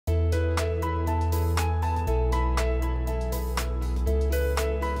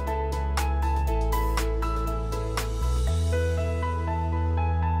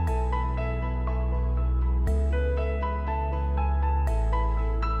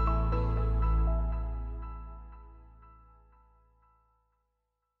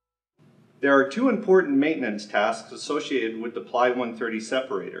There are two important maintenance tasks associated with the Ply 130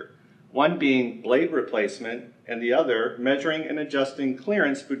 separator, one being blade replacement and the other measuring and adjusting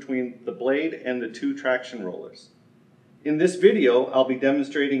clearance between the blade and the two traction rollers. In this video, I'll be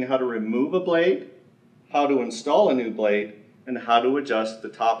demonstrating how to remove a blade, how to install a new blade, and how to adjust the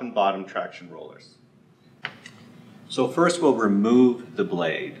top and bottom traction rollers. So first we'll remove the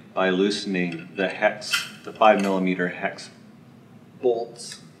blade by loosening the 5mm hex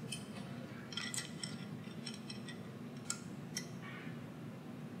bolts.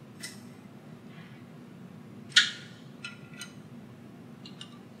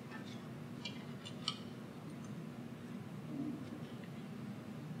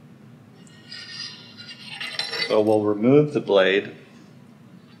 So we'll remove the blade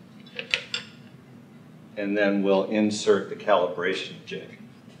and then we'll insert the calibration jig.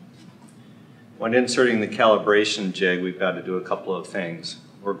 When inserting the calibration jig, we've got to do a couple of things.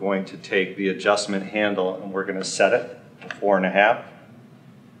 We're going to take the adjustment handle and we're going to set it to 4.5.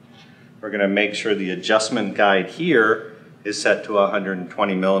 We're going to make sure the adjustment guide here is set to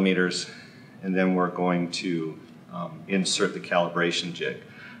 120 millimeters, and then we're going to insert the calibration jig.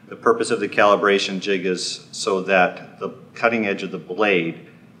 The purpose of the calibration jig is so that the cutting edge of the blade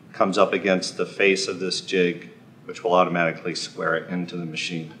comes up against the face of this jig, which will automatically square it into the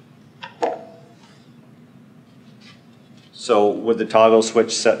machine. So with the toggle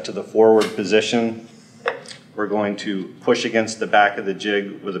switch set to the forward position, we're going to push against the back of the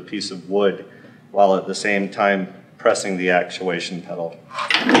jig with a piece of wood while at the same time pressing the actuation pedal.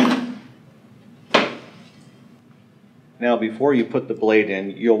 Now before you put the blade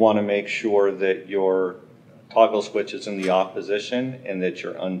in, you'll want to make sure that your toggle switch is in the off position and that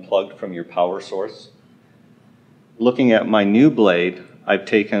you're unplugged from your power source. Looking at my new blade, I've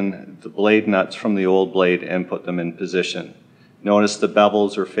taken the blade nuts from the old blade and put them in position. Notice the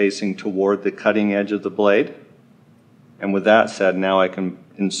bevels are facing toward the cutting edge of the blade. And with that said, now I can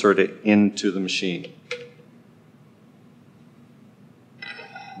insert it into the machine.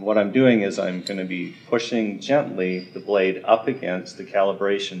 What I'm doing is I'm going to be pushing gently the blade up against the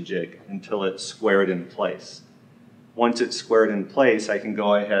calibration jig until it's squared in place. Once it's squared in place, I can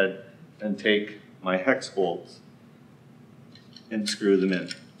go ahead and take my hex bolts and screw them in.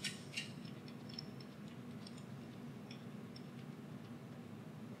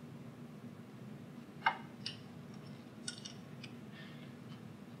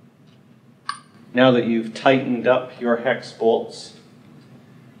 Now that you've tightened up your hex bolts,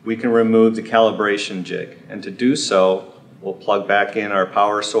 we can remove the calibration jig. And to do so, we'll plug back in our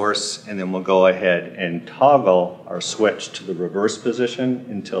power source and then we'll go ahead and toggle our switch to the reverse position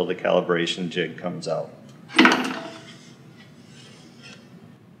until the calibration jig comes out.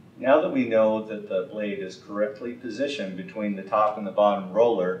 Now that we know that the blade is correctly positioned between the top and the bottom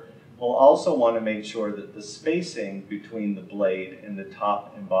roller, we'll also want to make sure that the spacing between the blade and the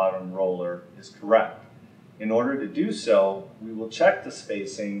top and bottom roller is correct. In order to do so, we will check the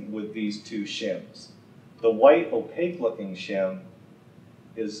spacing with these two shims. The white opaque looking shim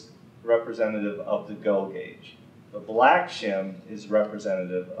is representative of the go gauge. The black shim is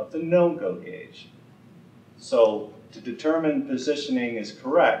representative of the no-go gauge. So to determine positioning is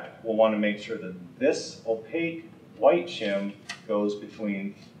correct, we'll want to make sure that this opaque white shim goes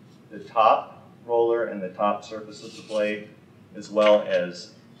between the top roller and the top surface of the blade, as well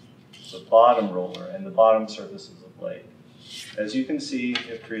as the bottom roller and the bottom surface of the blade. As you can see,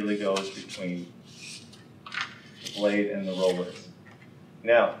 it freely goes between the blade and the rollers.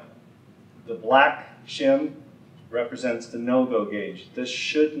 Now, the black shim represents the no-go gauge. This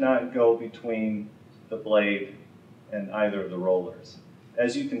should not go between the blade and either of the rollers.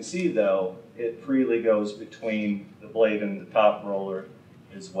 As you can see though, it freely goes between the blade and the top roller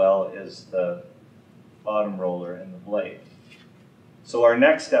as well as the bottom roller and the blade. So our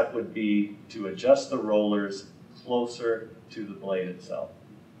next step would be to adjust the rollers closer to the blade itself.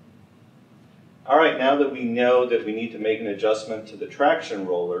 All right, now that we know that we need to make an adjustment to the traction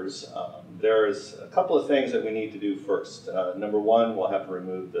rollers, there's a couple of things that we need to do first. Number one, we'll have to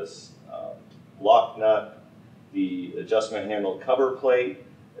remove this lock nut, the adjustment handle cover plate,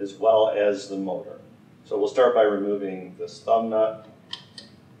 as well as the motor. So we'll start by removing this thumb nut.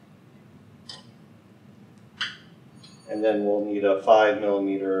 And then we'll need a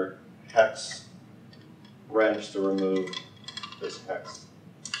 5mm hex wrench to remove this hex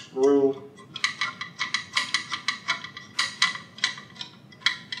screw.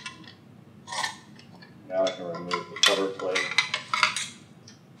 Now I can remove the cover plate.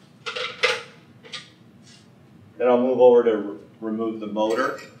 Then I'll move over to remove the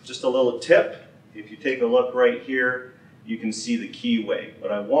motor. Just a little tip, if you take a look right here, you can see the keyway.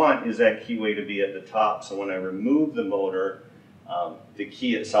 What I want is that keyway to be at the top, so when I remove the motor, the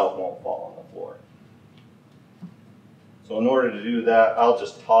key itself won't fall on the floor. So in order to do that, I'll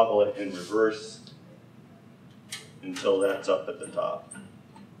just toggle it in reverse until that's up at the top.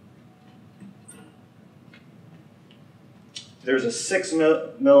 There's a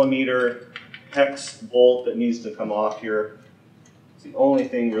 6mm hex bolt that needs to come off here. It's the only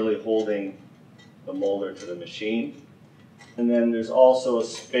thing really holding the molder to the machine. And then there's also a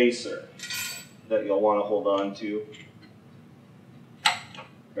spacer that you'll want to hold on to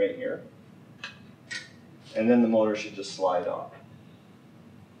right here. And then the motor should just slide off.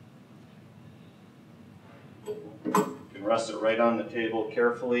 You can rest it right on the table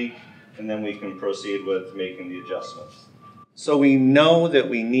carefully, and then we can proceed with making the adjustments. So we know that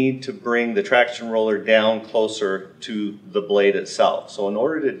we need to bring the traction roller down closer to the blade itself. So in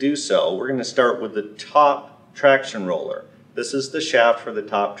order to do so, we're going to start with the top traction roller. This is the shaft for the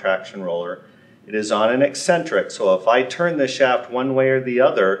top traction roller. It is on an eccentric, so if I turn the shaft one way or the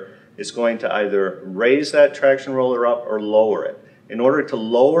other, it's going to either raise that traction roller up or lower it. In order to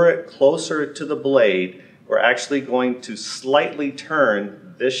lower it closer to the blade, we're actually going to slightly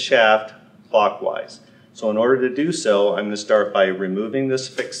turn this shaft clockwise. So in order to do so, I'm going to start by removing this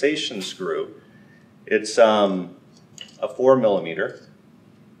fixation screw. It's a 4mm.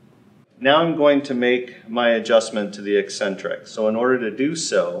 Now I'm going to make my adjustment to the eccentric. So in order to do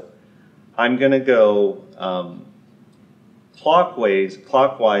so, I'm going to go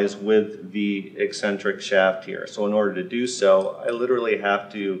clockwise with the eccentric shaft here. So in order to do so, I literally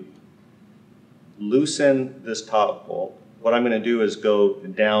have to loosen this top bolt. What I'm going to do is go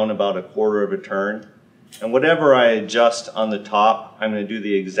down about 1/4 of a turn. And whatever I adjust on the top, I'm going to do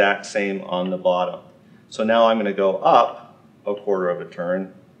the exact same on the bottom. So now I'm going to go up 1/4 of a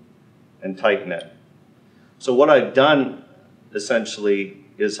turn and tighten it. So what I've done essentially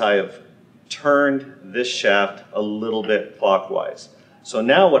is I have turned this shaft a little bit clockwise. So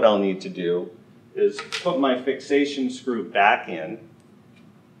now what I'll need to do is put my fixation screw back in,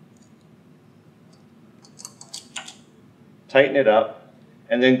 tighten it up,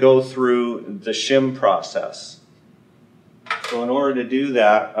 and then go through the shim process. So in order to do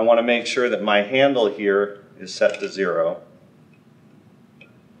that, I want to make sure that my handle here is set to 0.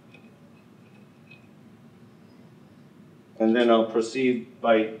 And then I'll proceed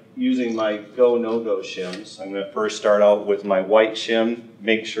by using my go, no-go shims. I'm going to first start out with my white shim,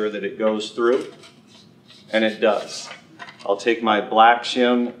 make sure that it goes through, and it does. I'll take my black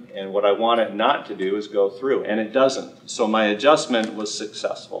shim, and what I want it not to do is go through, and it doesn't. So my adjustment was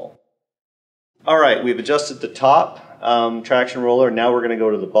successful. All right, we've adjusted the top traction roller. Now we're going to go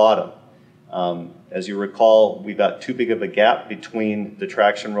to the bottom. As you recall, we've got too big of a gap between the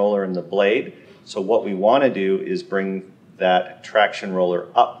traction roller and the blade. So what we want to do is bring that traction roller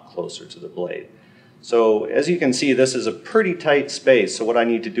up closer to the blade. So as you can see, this is a pretty tight space. So what I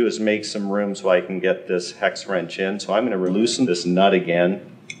need to do is make some room so I can get this hex wrench in. So I'm going to loosen this nut again.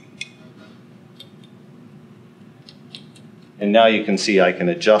 And now you can see I can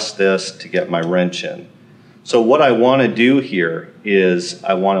adjust this to get my wrench in. So what I want to do here is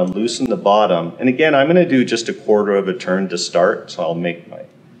I want to loosen the bottom. And again, I'm going to do just 1/4 of a turn to start. So I'll make my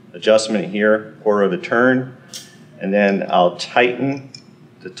adjustment here, 1/4 of a turn. And then I'll tighten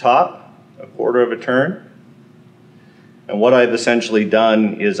the top 1/4 of a turn. And what I've essentially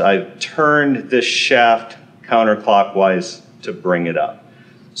done is I've turned this shaft counterclockwise to bring it up.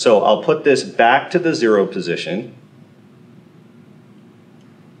 So I'll put this back to the 0 position.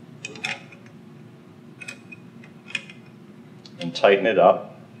 And tighten it up.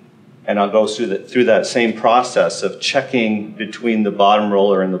 And I'll go through that same process of checking between the bottom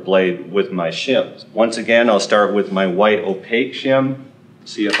roller and the blade with my shims. Once again, I'll start with my white opaque shim,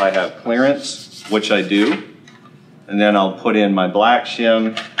 see if I have clearance, which I do. And then I'll put in my black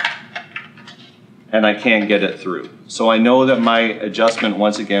shim, and I can't get it through. So I know that my adjustment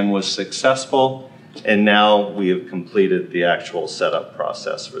once again was successful, and now we have completed the actual setup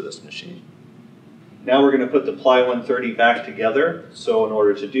process for this machine. Now we're going to put the ply 130 back together. So in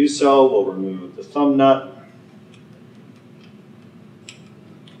order to do so, we'll remove the thumb nut,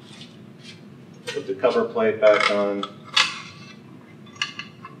 put the cover plate back on,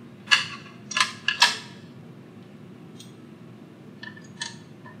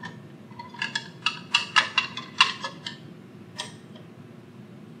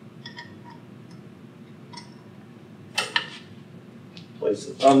 place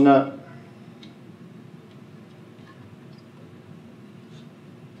the thumb nut,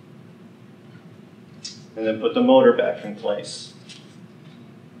 and then put the motor back in place.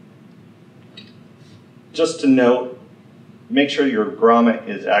 Just to note, Make sure your grommet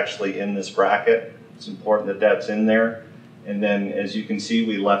is actually in this bracket. It's important that that's in there. And then, as you can see,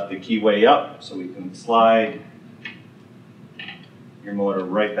 we left the keyway up so we can slide your motor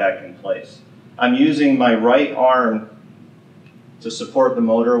right back in place. I'm using my right arm to support the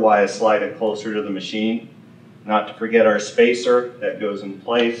motor while I slide it closer to the machine. Not to forget our spacer that goes in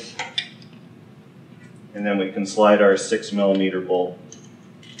place. And then we can slide our 6mm bolt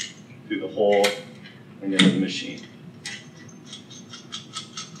through the hole and into the machine.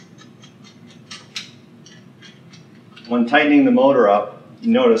 When tightening the motor up,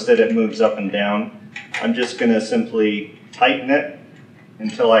 you notice that it moves up and down. I'm just going to simply tighten it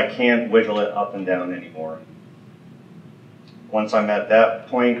until I can't wiggle it up and down anymore. Once I'm at that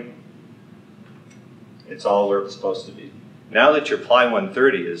point, it's all where it's supposed to be. Now that your Ply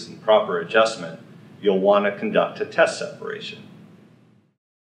 130 is in proper adjustment, you'll want to conduct a test separation.